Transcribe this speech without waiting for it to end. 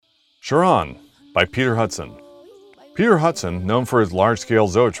Charon by Peter Hudson. Peter Hudson, known for his large-scale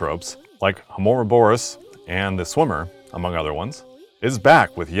zoetropes, like Homoeroboros and The Swimmer, among other ones, is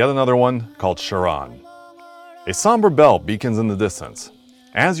back with yet another one called Charon. A somber bell beacons in the distance.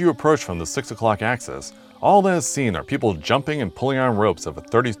 As you approach from the 6 o'clock axis, all that is seen are people jumping and pulling on ropes of a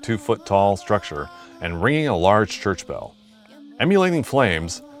 32-foot tall structure and ringing a large church bell. Emulating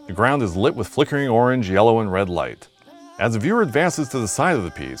flames, the ground is lit with flickering orange, yellow, and red light. As the viewer advances to the side of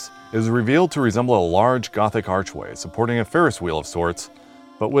the piece, it is revealed to resemble a large Gothic archway supporting a Ferris wheel of sorts,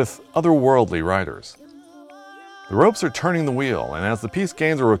 but with otherworldly riders. The ropes are turning the wheel, and as the piece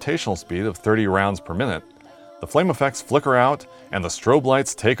gains a rotational speed of 30 rounds per minute, the flame effects flicker out and the strobe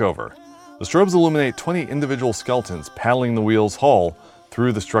lights take over. The strobes illuminate 20 individual skeletons paddling the wheel's hull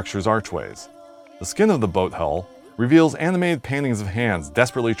through the structure's archways. The skin of the boat hull reveals animated paintings of hands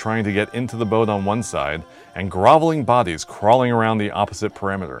desperately trying to get into the boat on one side and groveling bodies crawling around the opposite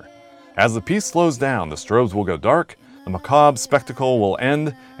perimeter. As the piece slows down, the strobes will go dark, the macabre spectacle will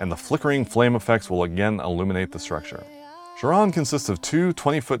end, and the flickering flame effects will again illuminate the structure. Charon consists of two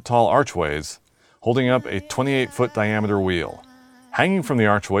 20-foot tall archways holding up a 28-foot diameter wheel. Hanging from the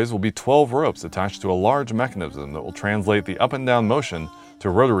archways will be 12 ropes attached to a large mechanism that will translate the up and down motion to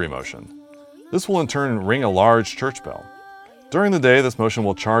rotary motion. This will in turn ring a large church bell. During the day, this motion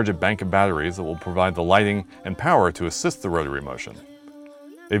will charge a bank of batteries that will provide the lighting and power to assist the rotary motion.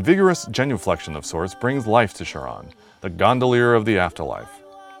 A vigorous genuflection of sorts brings life to Charon, the gondolier of the afterlife.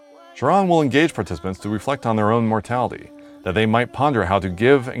 Charon will engage participants to reflect on their own mortality, that they might ponder how to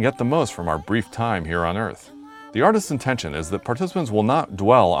give and get the most from our brief time here on Earth. The artist's intention is that participants will not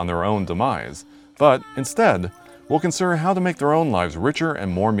dwell on their own demise, but instead will consider how to make their own lives richer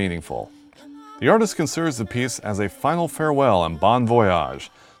and more meaningful. The artist considers the piece as a final farewell and bon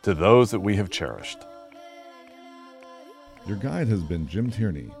voyage to those that we have cherished. Your guide has been Jim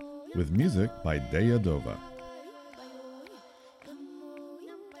Tierney, with music by Deya Dova.